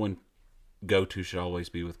number one go-to should always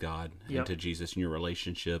be with God and to Jesus and your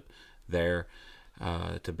relationship there.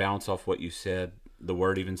 To bounce off what you said, the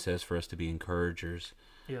Word even says for us to be encouragers.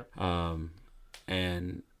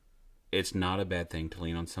 And it's not a bad thing to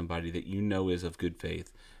lean on somebody that you know is of good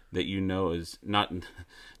faith, that you know is not,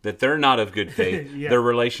 that they're not of good faith. Their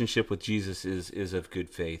relationship with Jesus is of good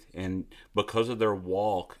faith. And because of their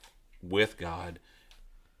walk with God,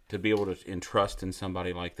 to be able to entrust in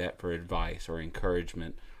somebody like that for advice or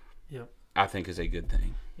encouragement, I think is a good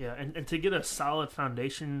thing. Yeah, and to get a solid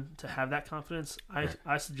foundation to have that confidence,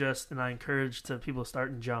 I suggest and I encourage people to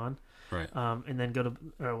start in John. Right. And then go to,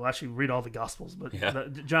 actually read all the Gospels, but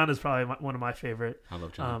John is probably one of my favorite. I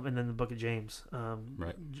love John. And then the book of James.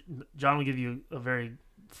 Right. John will give you a very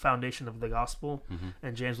foundation of the gospel,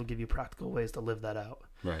 and James will give you practical ways to live that out.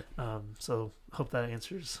 Right. So hope that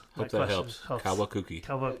answers that question. helps. Kawakuki.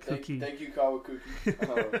 Thank you,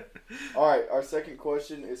 Kawakuki. All right, our second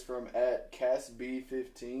question is from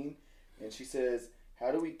 @CassB15, and she says,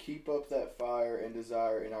 how do we keep up that fire and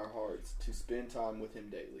desire in our hearts to spend time with Him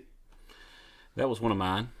daily? That was one of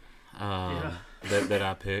mine that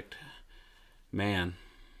I picked. Man,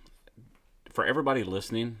 for everybody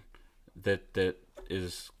listening that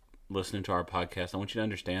is listening to our podcast, I want you to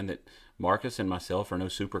understand that Marcus and myself are no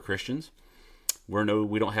super Christians. We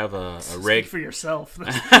don't have a Speak for yourself.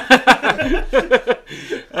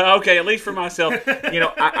 Okay, at least for myself.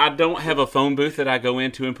 I don't have a phone booth that I go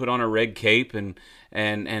into and put on a red cape and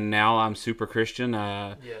now I'm super Christian.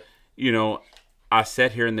 I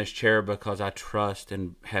sat here in this chair because I trust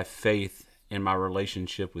and have faith in my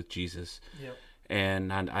relationship with Jesus. Yep.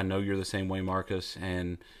 And I know you're the same way, Marcus.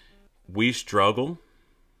 And we struggle.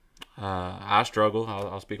 I struggle.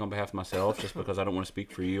 I'll speak on behalf of myself just because I don't want to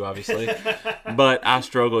speak for you, obviously. But I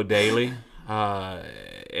struggle daily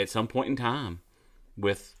at some point in time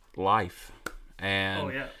with life.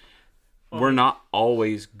 And we're not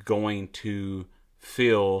always going to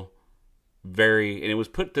feel and it was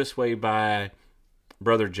put this way by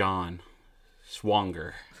Brother John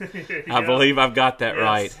Swanger. I believe I've got that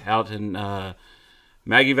right, out in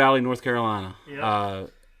Maggie Valley, North Carolina.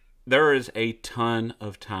 There is a ton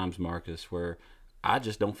of times, Marcus, where I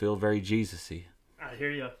just don't feel very Jesus-y. I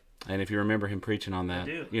hear you. And if you remember him preaching on that, I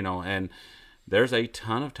do. And there's a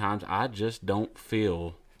ton of times I just don't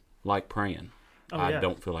feel like praying. I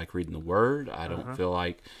don't feel like reading the Word. I don't feel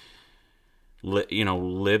like,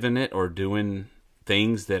 living it or doing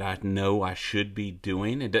things that I know I should be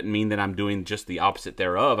doing. It doesn't mean that I'm doing just the opposite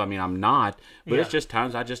thereof. I mean, I'm not. But it's just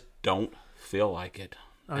times I just don't feel like it.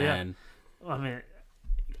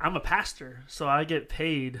 I'm a pastor, so I get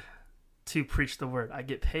paid to preach the Word. I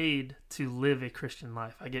get paid to live a Christian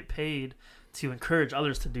life. I get paid to encourage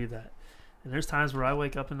others to do that. And there's times where I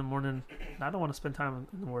wake up in the morning and I don't want to spend time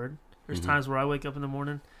in the Word. There's times where I wake up in the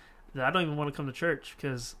morning that I don't even want to come to church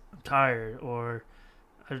because I'm tired, or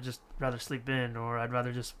I'd just rather sleep in, or I'd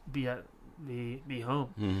rather just be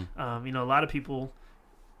home. A lot of people,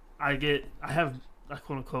 I have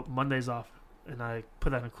quote unquote Mondays off, and I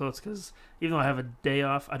put that in quotes because even though I have a day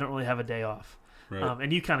off, I don't really have a day off. Right.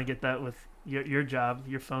 And you kind of get that with your job.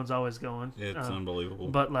 Your phone's always going. It's unbelievable.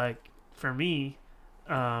 But like for me,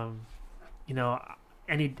 any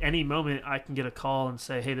moment I can get a call and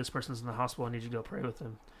say, hey, this person's in the hospital, I need you to go pray with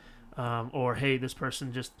them. Or hey, this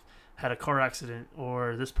person just had a car accident,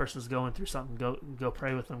 or this person's going through something, go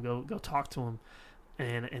pray with them, go talk to them.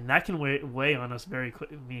 And that can weigh on us very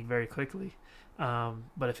quickly.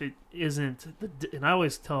 But if it isn't, and I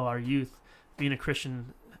always tell our youth, being a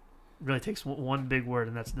Christian really takes one big word,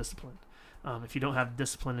 and that's discipline. If you don't have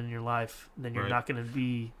discipline in your life, then you're not going to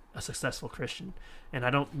be a successful Christian. And I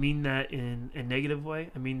don't mean that in a negative way.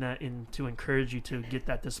 I mean that to encourage you to get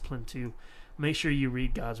that discipline, to make sure you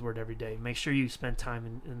read God's Word every day. Make sure you spend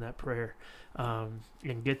time in that prayer,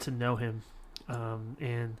 and get to know Him.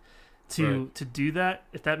 And to do that,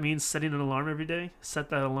 if that means setting an alarm every day, set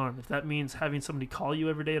that alarm. If that means having somebody call you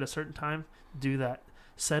every day at a certain time, do that.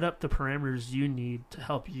 Set up the parameters you need to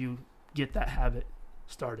help you get that habit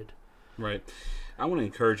started. Right. I want to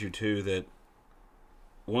encourage you too that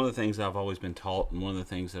one of the things I've always been taught, and one of the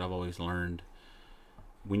things that I've always learned,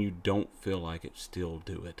 when you don't feel like it, still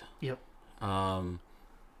do it. Yep.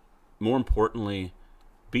 More importantly,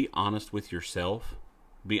 be honest with yourself,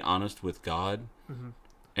 be honest with God,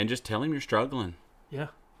 and just tell him you're struggling. Yeah.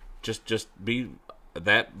 Just be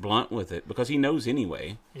that blunt with it, because he knows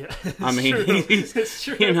anyway. Yeah. I mean, it's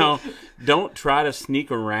true. you know, don't try to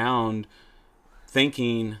sneak around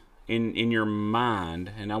thinking in your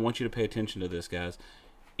mind, and I want you to pay attention to this, guys,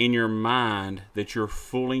 in your mind that you're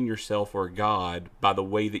fooling yourself or God by the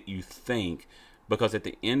way that you think, because at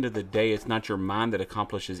the end of the day, it's not your mind that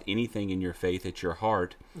accomplishes anything in your faith, it's your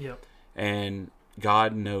heart. Yep. And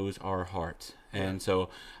God knows our hearts. And so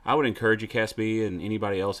I would encourage you, Cass B, and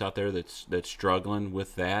anybody else out there that's struggling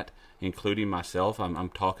with that, including myself. I'm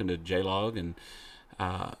talking to J-Log, and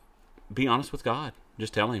be honest with God.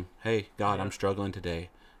 Just tell him, hey, God, I'm struggling today.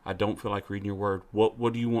 I don't feel like reading your word.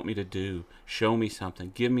 What do you want me to do? Show me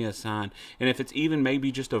something. Give me a sign. And if it's even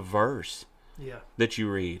maybe just a verse that you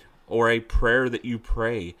read or a prayer that you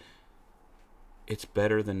pray, it's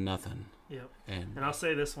better than nothing. Yep. And I'll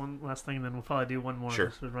say this one last thing, and then we'll probably do one more. Sure.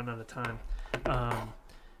 Because we run out of time.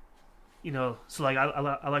 You know, so like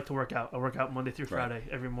I like to work out. I work out Monday through Friday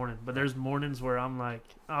every morning. But there's mornings where I'm like,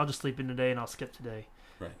 I'll just sleep in today and I'll skip today.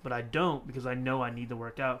 Right. But I don't, because I know I need to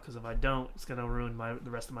work out, because if I don't, it's going to ruin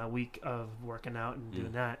the rest of my week of working out and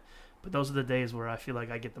doing that. But those are the days where I feel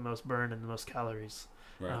like I get the most burn and the most calories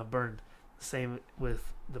burned. Same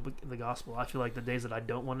with the gospel. I feel like the days that I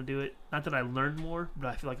don't want to do it, not that I learn more, but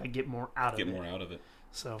I feel like I get more out of it. Get more out of it.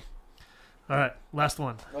 So, all right, last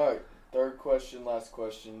one. All right, last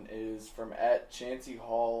question is from @Chancey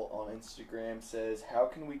Hall on Instagram. Says, how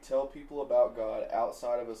can we tell people about God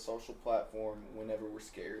outside of a social platform whenever we're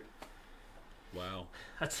scared? Wow.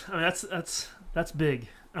 That's big.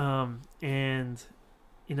 And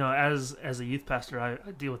you know, as a youth pastor,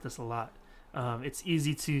 I deal with this a lot. It's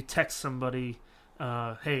easy to text somebody,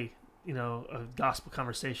 hey, you know, a gospel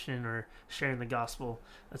conversation or sharing the gospel.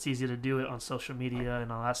 That's easy to do it on social media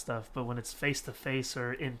and all that stuff. But when it's face to face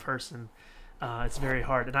or in person, it's very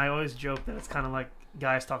hard. And I always joke that it's kind of like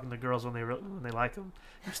guys talking to girls when they like them.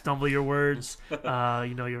 You stumble your words. You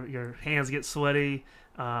know, your hands get sweaty.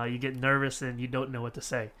 You get nervous and you don't know what to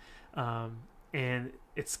say. And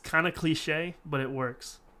it's kind of cliche, but it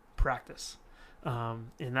works. Practice.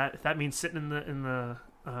 And that means sitting in the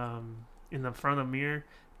front of the mirror,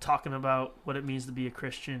 talking about what it means to be a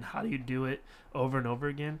Christian. How do you do it over and over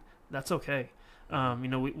again? That's okay. You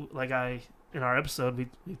know, in our episode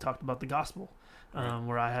we talked about the gospel,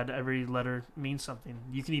 where I had every letter mean something.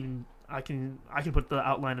 You can even I can put the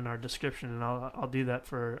outline in our description, and I'll do that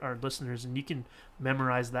for our listeners, and you can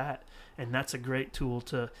memorize that, and that's a great tool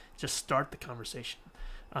to just start the conversation.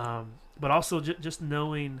 But also just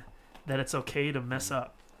knowing that it's okay to mess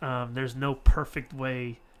up. There's no perfect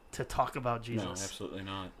way to talk about Jesus. No, absolutely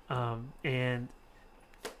not. And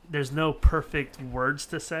there's no perfect words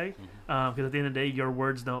to say, because at the end of the day, your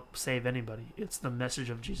words don't save anybody. It's the message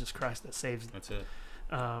of Jesus Christ that saves them. That's it.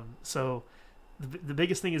 So the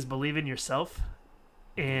biggest thing is believe in yourself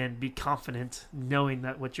and be confident knowing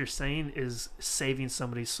that what you're saying is saving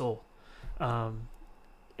somebody's soul. And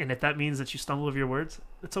if that means that you stumble over your words,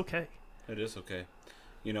 it's okay. It is okay.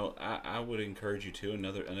 You know, I would encourage you to.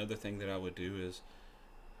 Another thing that I would do is,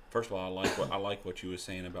 first of all, I like what you were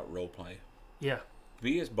saying about role play. Yeah.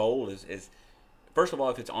 Be as bold as first of all,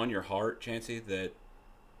 if it's on your heart, Chancey, that,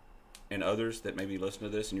 and others that maybe listen to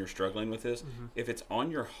this and you're struggling with this, if it's on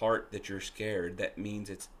your heart that you're scared, that means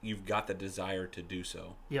you've got the desire to do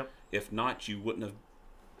so. Yep. If not, you wouldn't have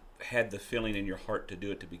had the feeling in your heart to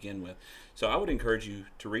do it to begin with. So I would encourage you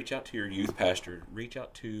to reach out to your youth pastor, reach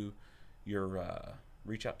out to your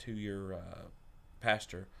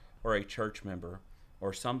pastor or a church member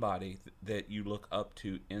or somebody that you look up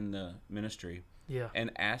to in the ministry,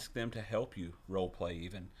 and ask them to help you role play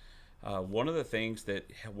even. One of the things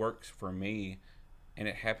that works for me, and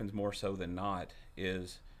it happens more so than not,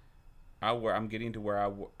 is I'm getting to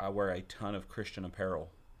where I wear a ton of Christian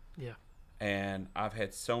apparel. Yeah. And I've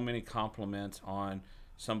had so many compliments on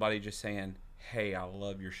somebody just saying, hey, I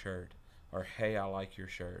love your shirt, or hey, I like your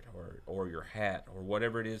shirt, or your hat, or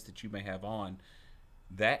whatever it is that you may have on.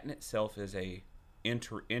 That in itself is a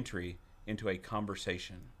entry into a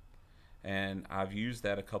conversation. And I've used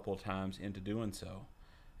that a couple of times into doing so.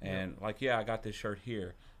 And I got this shirt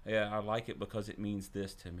here. Yeah, I like it because it means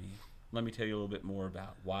this to me. Let me tell you a little bit more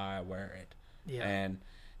about why I wear it. Yeah. And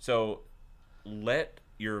so let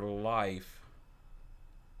your life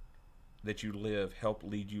that you live help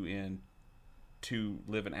lead you in to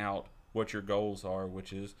living out what your goals are,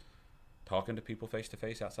 which is talking to people face to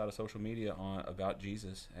face outside of social media about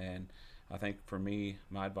Jesus. And I think for me,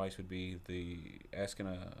 my advice would be asking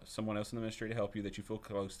someone else in the ministry to help you that you feel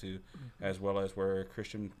close to, as well as wear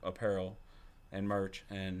Christian apparel and merch,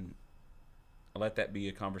 and let that be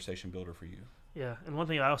a conversation builder for you. Yeah, and one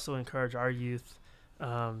thing I also encourage our youth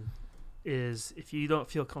is if you don't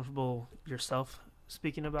feel comfortable yourself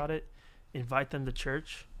speaking about it, invite them to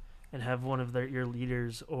church and have one of your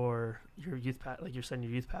leaders or your like you're saying,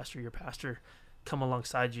 your youth pastor, your pastor, come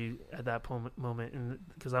alongside you at that moment. And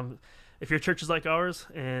because if your church is like ours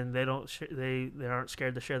and they don't they aren't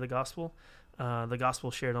scared to share the gospel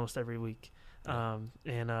is shared almost every week.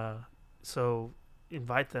 So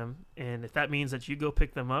invite them, and if that means that you go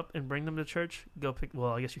pick them up and bring them to church,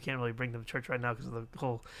 well, I guess you can't really bring them to church right now because of the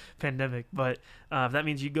whole pandemic, but if that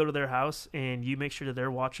means you go to their house and you make sure that they're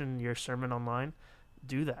watching your sermon online,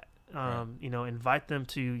 do that. Invite them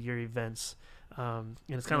to your events, and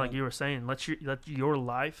it's kind of like you were saying, let your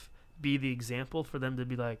life be the example for them to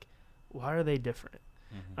be like, why are they different?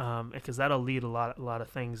 Because that'll lead a lot of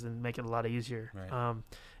things and make it a lot easier. Right.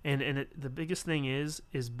 The biggest thing is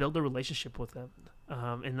build a relationship with them.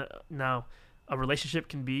 Now a relationship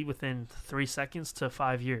can be within 3 seconds to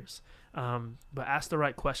 5 years. But ask the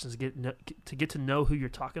right questions to get to know who you're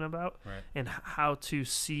talking about, right, and how to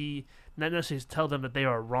see, not necessarily tell them that they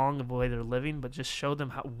are wrong of the way they're living, but just show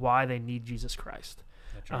them why they need Jesus Christ.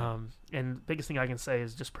 That's right. And the biggest thing I can say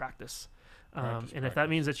is just practice. Practice. If that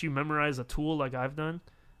means that you memorize a tool like I've done,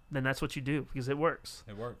 then that's what you do, because it works.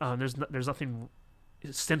 It works. There's nothing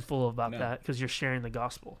sinful about that, because you're sharing the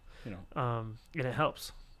gospel. And it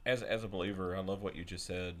helps. As a believer, I love what you just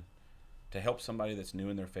said. To help somebody that's new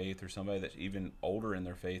in their faith, or somebody that's even older in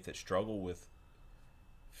their faith that struggle with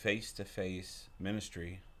face-to-face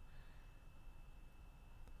ministry,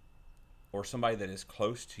 or somebody that is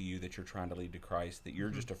close to you that you're trying to lead to Christ, that you're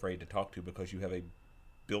just afraid to talk to because you have a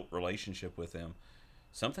built relationship with them.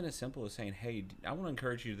 Something as simple as saying, hey, I want to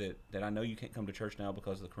encourage you that I know you can't come to church now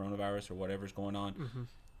because of the coronavirus or whatever's going on.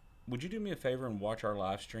 Would you do me a favor and watch our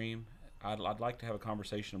live stream? I'd like to have a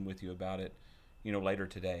conversation with you about it, later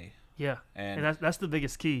today. Yeah, and that's the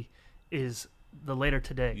biggest key, is the later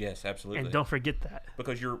today. Yes, absolutely. And don't forget that.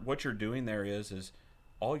 Because what you're doing there is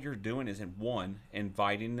all you're doing is, in one,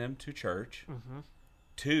 inviting them to church.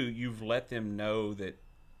 Two, you've let them know that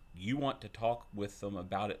you want to talk with them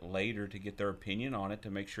about it later to get their opinion on it, to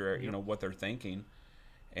make sure what they're thinking.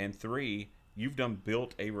 And three, you've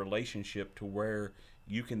built a relationship to where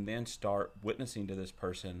you can then start witnessing to this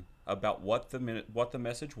person about what the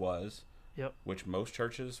message was. Yep. Which most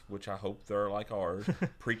churches, which I hope they're like ours,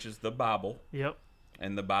 preaches the Bible. Yep.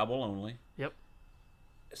 And the Bible only. Yep.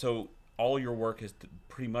 So all your work has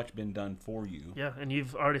pretty much been done for you. Yeah, and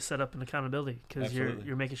you've already set up an accountability, because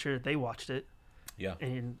you're making sure that they watched it. Yeah.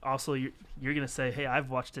 And also you're going to say, hey, I've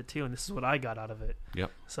watched it too, and this is what I got out of it.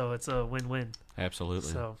 Yep. So it's a win-win. Absolutely.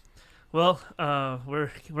 So, well,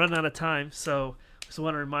 we're running out of time, so I just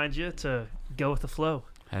want to remind you to go with the flow.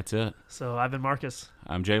 That's it. So I've been Marcus.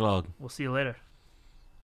 I'm J-Log. We'll see you later.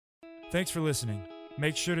 Thanks for listening.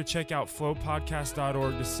 Make sure to check out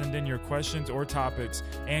flowpodcast.org to send in your questions or topics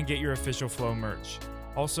and get your official Flow merch.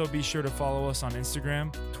 Also, be sure to follow us on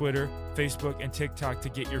Instagram, Twitter, Facebook, and TikTok to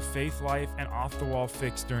get your faith life and off-the-wall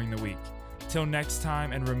fix during the week. Till next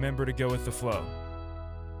time, and remember to go with the flow.